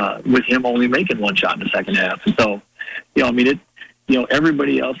with him only making one shot in the second half. And so,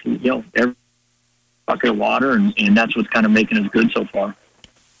 everybody else, every bucket of water, and that's what's kind of making us good so far.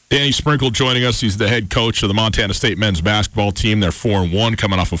 Danny Sprinkle joining us. He's the head coach of the Montana State men's basketball team. They're 4-1,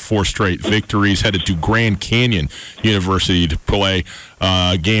 coming off of 4 straight victories, headed to Grand Canyon University to play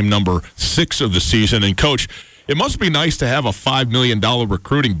game number 6 of the season. And, Coach, it must be nice to have a $5 million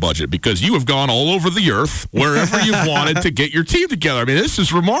recruiting budget because you have gone all over the earth, wherever you've wanted to get your team together. I mean, this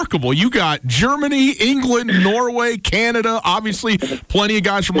is remarkable. You got Germany, England, Norway, Canada, obviously plenty of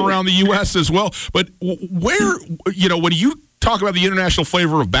guys from around the U.S. as well. But where, when you talk about the international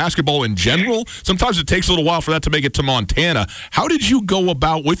flavor of basketball in general, sometimes it takes a little while for that to make it to Montana. How did you go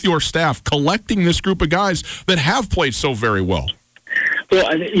about with your staff collecting this group of guys that have played so very well? Well,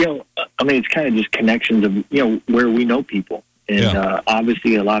 it's kind of just connections of, where we know people. And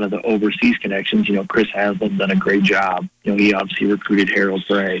obviously a lot of the overseas connections, Chris Haslam's done a great job. He obviously recruited Harold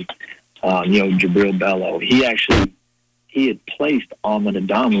Gray, Jabril Bello. He had placed Ahmed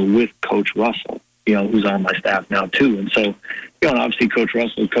Adamu with Coach Russell, who's on my staff now too. And so, and obviously Coach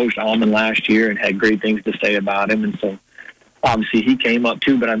Russell coached Ahmed last year and had great things to say about him. And so obviously he came up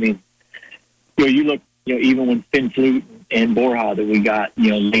too. But I mean, you look, even when Finn Flute and Borja that we got,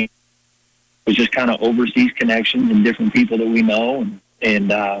 it was just kind of overseas connections and different people that we know. And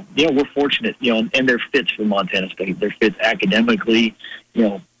we're fortunate, and their fits for Montana State. Their fits academically,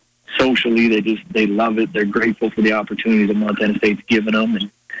 socially, they love it. They're grateful for the opportunity that Montana State's given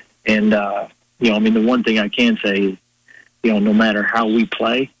them. And the one thing I can say is, no matter how we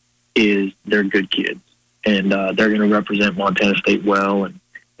play, is they're good kids. And they're going to represent Montana State well.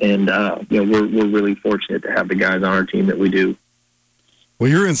 And we're really fortunate to have the guys on our team that we do. Well,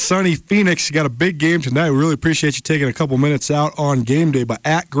 you're in sunny Phoenix. You got a big game tonight. We really appreciate you taking a couple minutes out on game day, but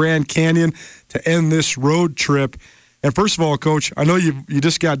at Grand Canyon to end this road trip. And first of all, Coach, I know you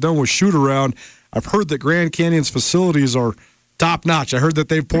just got done with shoot-around. I've heard that Grand Canyon's facilities are top-notch. I heard that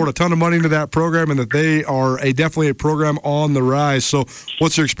they've poured a ton of money into that program and that they are definitely a program on the rise. So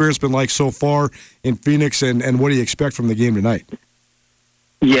what's your experience been like so far in Phoenix, and what do you expect from the game tonight?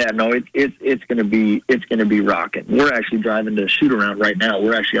 Yeah, no, it's going to be rocking. We're actually driving to shoot around right now.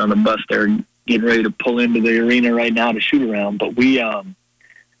 We're actually on the bus there, getting ready to pull into the arena right now to shoot around. But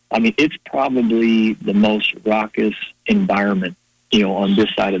it's probably the most raucous environment, on this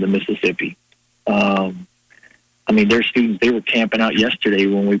side of the Mississippi. Their students, they were camping out yesterday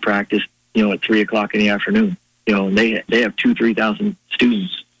when we practiced, at 3:00 in the afternoon. And they have 2,000-3,000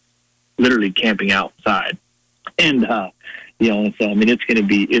 students literally camping outside, and and so it's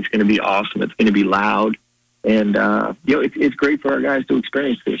going to be awesome. It's going to be loud, and it's great for our guys to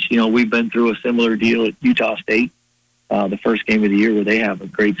experience this. We've been through a similar deal at Utah State, the first game of the year, where they have a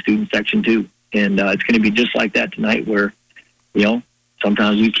great student section too, and it's going to be just like that tonight, where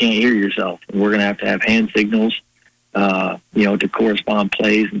sometimes you can't hear yourself, and we're going to have hand signals, to correspond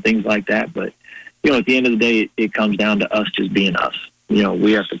plays and things like that. But at the end of the day, it comes down to us just being us.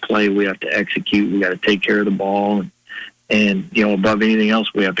 We have to play, we have to execute, we got to take care of the ball. And above anything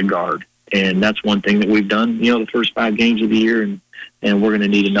else, we have to guard. And that's one thing that we've done, the first 5 games of the year, and we're going to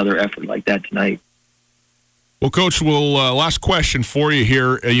need another effort like that tonight. Well, Coach, last question for you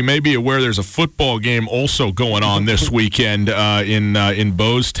here. You may be aware there's a football game also going on this weekend in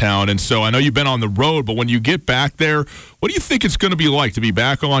Bowstown. And so I know you've been on the road, but when you get back there, what do you think it's going to be like to be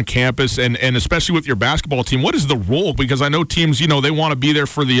back on campus, and especially with your basketball team? What is the role? Because I know teams, they want to be there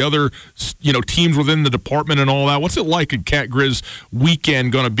for the other, teams within the department and all that. What's it like a Cat Grizz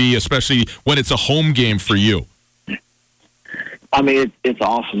weekend going to be, especially when it's a home game for you? I mean, it's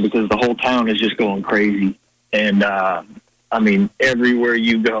awesome because the whole town is just going crazy. And, everywhere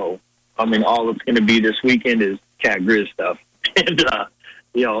you go, all it's going to be this weekend is Cat Grizz stuff. And,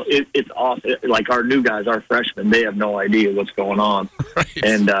 it's awesome. Like our new guys, our freshmen, they have no idea what's going on. Right.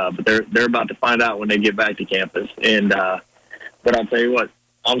 And, but they're about to find out when they get back to campus. And, but I'll tell you what,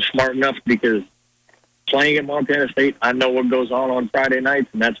 I'm smart enough because playing at Montana State, I know what goes on Friday nights,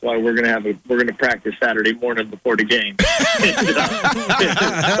 and that's why we're going to practice Saturday morning before the game. So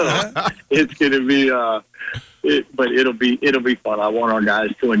it's going to be, but it'll be fun. I want our guys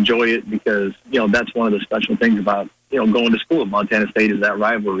to enjoy it because that's one of the special things about going to school at Montana State is that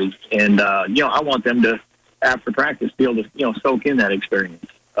rivalry, and I want them to after practice be able to soak in that experience.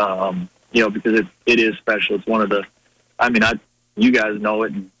 Because it is special. It's one of the, you guys know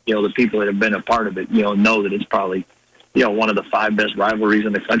it, and the people that have been a part of it, know that it's probably one of the 5 best rivalries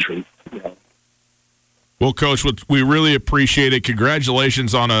in the country. Well, Coach, we really appreciate it.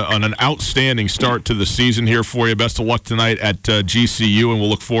 Congratulations on an outstanding start to the season here for you. Best of luck tonight at GCU, and we'll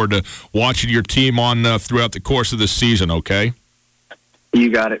look forward to watching your team on throughout the course of the season, okay?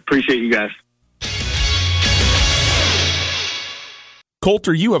 You got it. Appreciate you guys.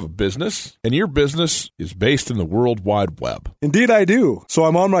 Coulter, you have a business, and your business is based in the World Wide Web. Indeed, I do. So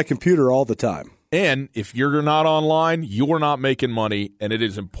I'm on my computer all the time. And if you're not online, you're not making money, and it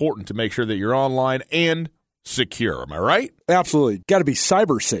is important to make sure that you're online and secure. Am I right? Absolutely. Got to be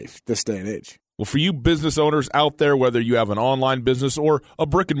cyber safe this day and age. Well, for you business owners out there, whether you have an online business or a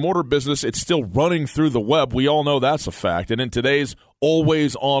brick-and-mortar business, it's still running through the web. We all know that's a fact. And in today's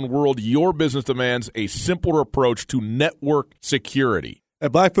always-on world, your business demands a simpler approach to network security.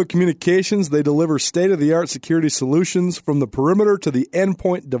 At Blackfoot Communications, they deliver state-of-the-art security solutions from the perimeter to the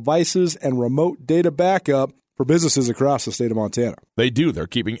endpoint devices and remote data backup for businesses across the state of Montana. They do. They're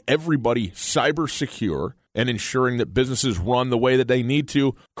keeping everybody cyber secure and ensuring that businesses run the way that they need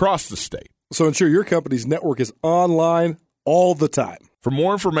to across the state. So ensure your company's network is online all the time. For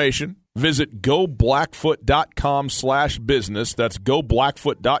more information, visit goblackfoot.com/business. That's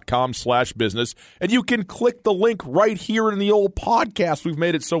goblackfoot.com/business. And you can click the link right here in the old podcast. We've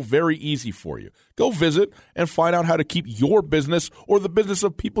made it so very easy for you. Go visit and find out how to keep your business or the business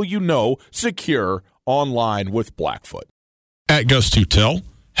of people you know secure online with Blackfoot. At Gus Tutel,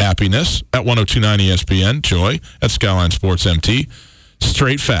 happiness. At 102.9 ESPN, joy. At Skyline Sports MT,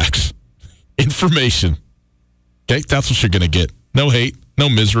 straight facts. Information. Okay, that's what you're going to get. No hate, no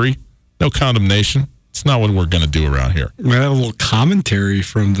misery, no condemnation. It's not what we're going to do around here. We have a little commentary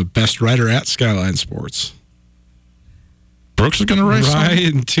from the best writer at Skyline Sports. Brooks is going to write something?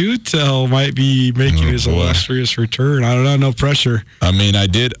 Ryan Tutel might be making his illustrious return. I don't know, no pressure. I mean, I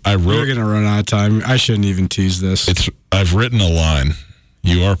wrote. We're going to run out of time. I shouldn't even tease this. I've written a line.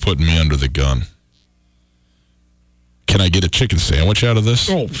 You are putting me under the gun. Can I get a chicken sandwich out of this?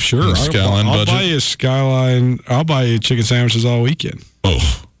 Oh, sure. Skyline I'll budget? buy you Skyline. I'll buy you chicken sandwiches all weekend.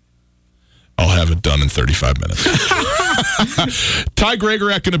 Oh, I'll have it done in 35 minutes. Ty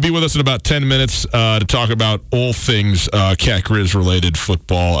Gregorak going to be with us in about 10 minutes to talk about all things Cat Grizz related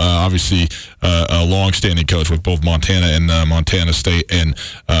football. Obviously, a long-standing coach with both Montana and Montana State, and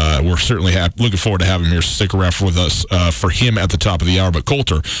we're certainly looking forward to having him here. Stick around with us for him at the top of the hour. But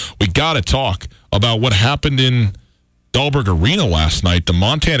Coulter, we got to talk about what happened in Dahlberg Arena last night. The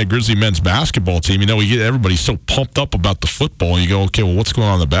Montana Grizzly men's basketball team, we get everybody so pumped up about the football. You go, okay, well, what's going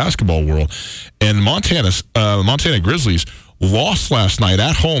on in the basketball world? And Montana Grizzlies lost last night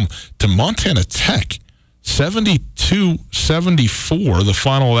at home to Montana Tech, 72-74, the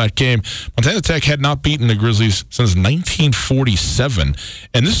final of that game. Montana Tech had not beaten the Grizzlies since 1947.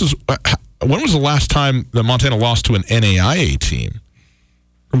 And this is, when was the last time that Montana lost to an NAIA team?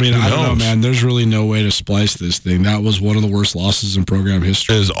 I mean, I don't know, man. There's really no way to splice this thing. That was one of the worst losses in program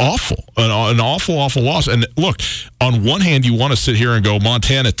history. It is awful. An awful, awful loss. And look, on one hand, you want to sit here and go,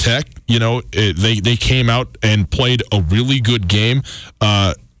 Montana Tech, they came out and played a really good game.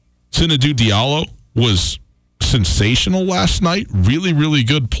 Senaidou Diallo was sensational last night. Really, really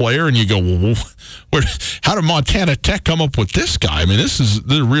good player. And you go, well, how did Montana Tech come up with this guy? I mean, this is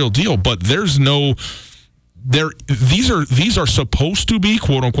the real deal. But there's no... These are supposed to be,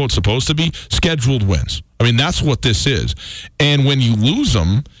 quote unquote, supposed to be scheduled wins. I mean, that's what this is. And when you lose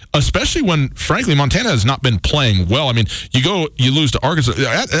them, especially when, frankly, Montana has not been playing well. I mean, you lose to Arkansas.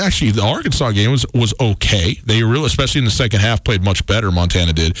 Actually, the Arkansas game was okay. They really, especially in the second half, played much better,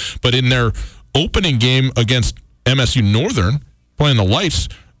 Montana did. But in their opening game against MSU Northern, playing the Lights,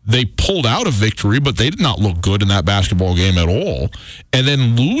 they pulled out a victory, but they did not look good in that basketball game at all. And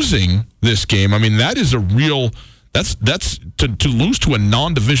then losing this game, I mean, that is a real... That's to lose to a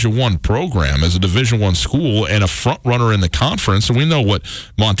non-Division I program as a Division I school and a front runner in the conference. And we know what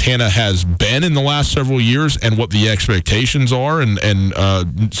Montana has been in the last several years and what the expectations are. And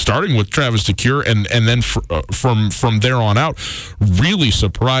starting with Travis DeCuire and then from there on out, really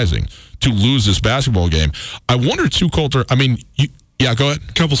surprising to lose this basketball game. I wonder too, Colter. I mean, yeah, go ahead.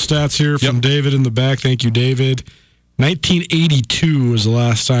 A couple stats here from David in the back. Thank you, David. 1982 was the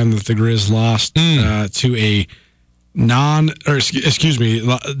last time that the Grizz lost to a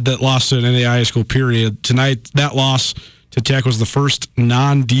that lost to an NAIA school, period. Tonight, that loss to Tech was the first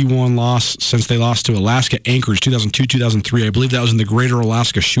non-D1 loss since they lost to Alaska Anchorage 2002-2003. I believe that was in the Greater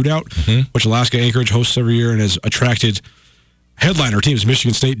Alaska Shootout, which Alaska Anchorage hosts every year and has attracted headliner teams.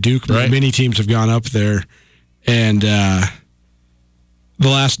 Michigan State, Duke, many teams have gone up there. And the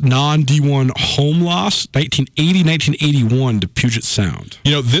last non-D1 home loss, 1980-1981 to Puget Sound.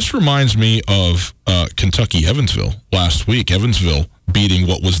 You know, this reminds me of Kentucky-Evansville last week. Evansville beating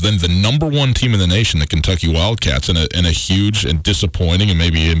what was then the number one team in the nation, the Kentucky Wildcats, in a huge and disappointing and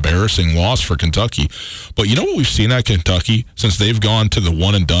maybe embarrassing loss for Kentucky. But you know what we've seen at Kentucky since they've gone to the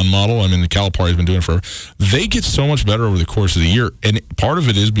one-and-done model? I mean, the Calipari's been doing it forever. They get so much better over the course of the year, and part of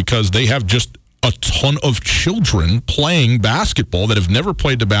it is because they have just a ton of children playing basketball that have never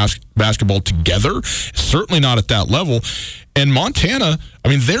played the basketball together, certainly not at that level. And Montana, I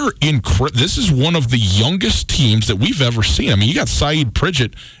mean, this is one of the youngest teams that we've ever seen. I mean, you got Saeed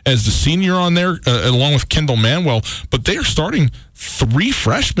Pridgett as the senior on there, along with Kendall Manuel, but they are starting 2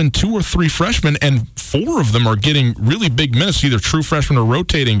 or 3 freshmen, and 4 of them are getting really big minutes, either true freshmen or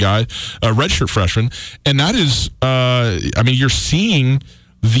rotating guy, redshirt freshmen. And that is, I mean, you're seeing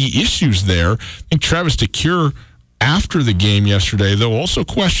the issues there. I think Travis DeCuire, after the game yesterday, though, also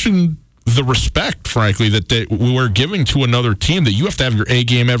questioned the respect, frankly, that we were giving to another team, that you have to have your A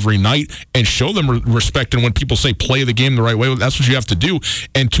game every night and show them respect. And when people say play the game the right way, that's what you have to do.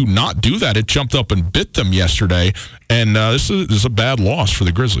 And to not do that, it jumped up and bit them yesterday. And this is a bad loss for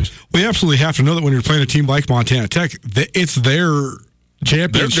the Grizzlies. Well, you absolutely have to know that when you're playing a team like Montana Tech, it's their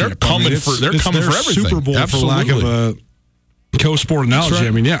championship. They're coming for everything. Super Bowl, absolutely. For lack of a co-sport analogy. Right.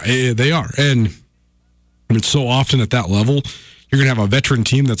 I mean, yeah, they are. And it's so often at that level, you're going to have a veteran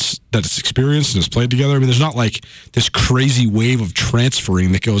team that's experienced and has played together. I mean, there's not like this crazy wave of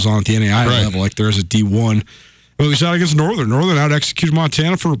transferring that goes on at the NAIA level like there is at D1. Well, we saw against Northern. Northern out-executed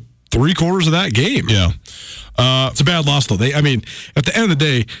Montana for 3/4 of that game. Yeah. It's a bad loss, though. I mean, at the end of the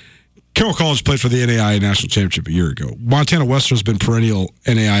day, Carroll College played for the NAIA National Championship a year ago. Montana Western has been perennial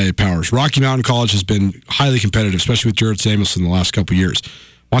NAIA powers. Rocky Mountain College has been highly competitive, especially with Jared Samuelson in the last couple of years.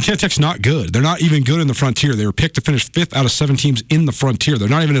 Montana Tech's not good. They're not even good in the Frontier. They were picked to finish 5th out of 7 teams in the Frontier. They're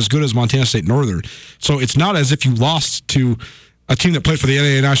not even as good as Montana State Northern. So it's not as if you lost to a team that played for the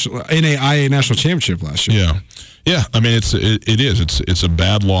NAIA National Championship last year. Yeah. Yeah, I mean, it is. It's a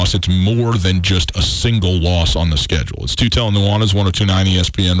bad loss. It's more than just a single loss on the schedule. It's Tutel and Nuanez, 102.9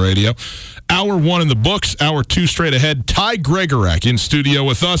 ESPN Radio. Hour 1 in the books, hour 2 straight ahead. Ty Gregorak in studio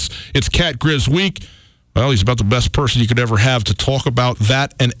with us. It's Cat Grizz Week. Well, he's about the best person you could ever have to talk about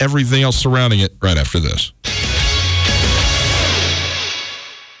that and everything else surrounding it right after this.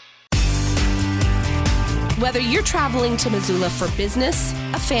 Whether you're traveling to Missoula for business,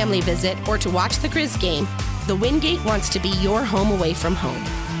 a family visit, or to watch the Grizz game, the Wingate wants to be your home away from home.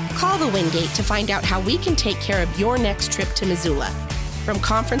 Call the Wingate to find out how we can take care of your next trip to Missoula. From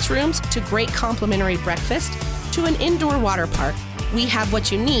conference rooms to great complimentary breakfast to an indoor water park, we have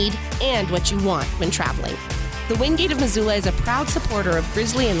what you need and what you want when traveling. The Wingate of Missoula is a proud supporter of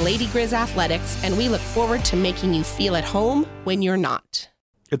Grizzly and Lady Grizz athletics, and we look forward to making you feel at home when you're not.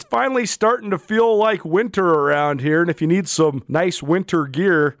 It's finally starting to feel like winter around here, and if you need some nice winter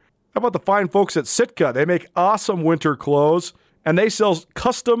gear, how about the fine folks at Sitka? They make awesome winter clothes, and they sell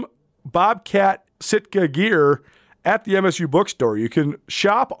custom Bobcat Sitka gear at the MSU Bookstore. You can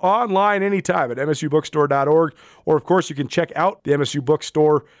shop online anytime at msubookstore.org, or of course you can check out the MSU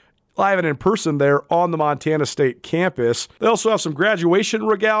Bookstore live and in person there on the Montana State campus. They also have some graduation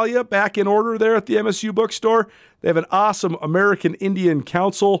regalia back in order there at the MSU Bookstore. They have an awesome American Indian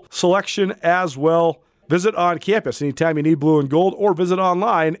Council selection as well. Visit on campus anytime you need blue and gold, or visit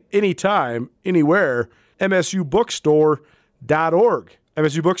online anytime, anywhere, msubookstore.org.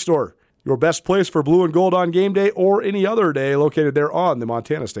 MSU Bookstore, Your best place for blue and gold on game day or any other day, located there on the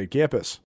Montana State campus.